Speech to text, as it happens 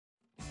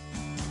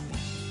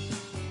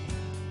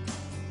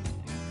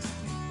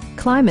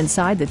climb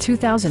inside the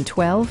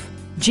 2012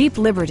 Jeep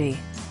Liberty.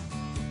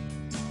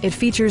 It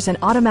features an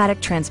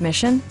automatic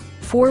transmission,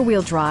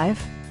 four-wheel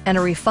drive, and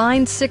a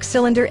refined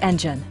six-cylinder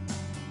engine.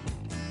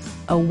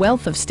 A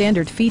wealth of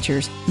standard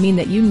features mean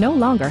that you no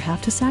longer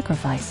have to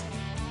sacrifice,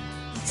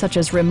 such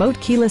as remote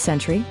keyless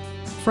entry,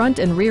 front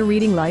and rear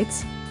reading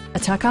lights, a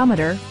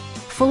tachometer,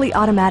 fully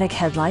automatic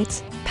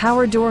headlights,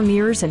 power door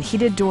mirrors and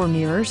heated door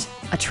mirrors,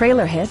 a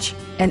trailer hitch,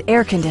 and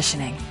air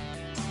conditioning.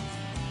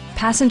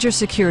 Passenger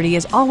security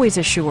is always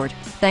assured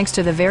thanks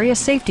to the various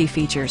safety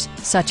features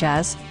such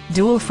as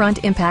dual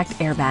front impact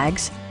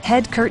airbags,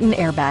 head curtain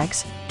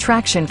airbags,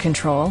 traction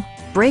control,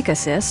 brake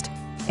assist,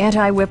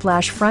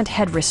 anti-whiplash front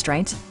head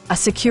restraints, a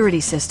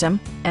security system,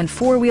 and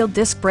four-wheel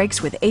disc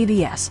brakes with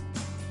ABS.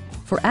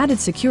 For added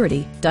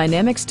security,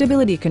 dynamic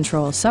stability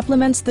control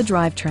supplements the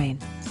drivetrain.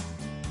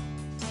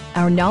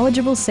 Our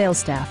knowledgeable sales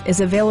staff is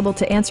available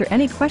to answer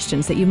any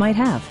questions that you might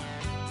have.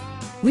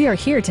 We are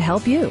here to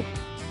help you.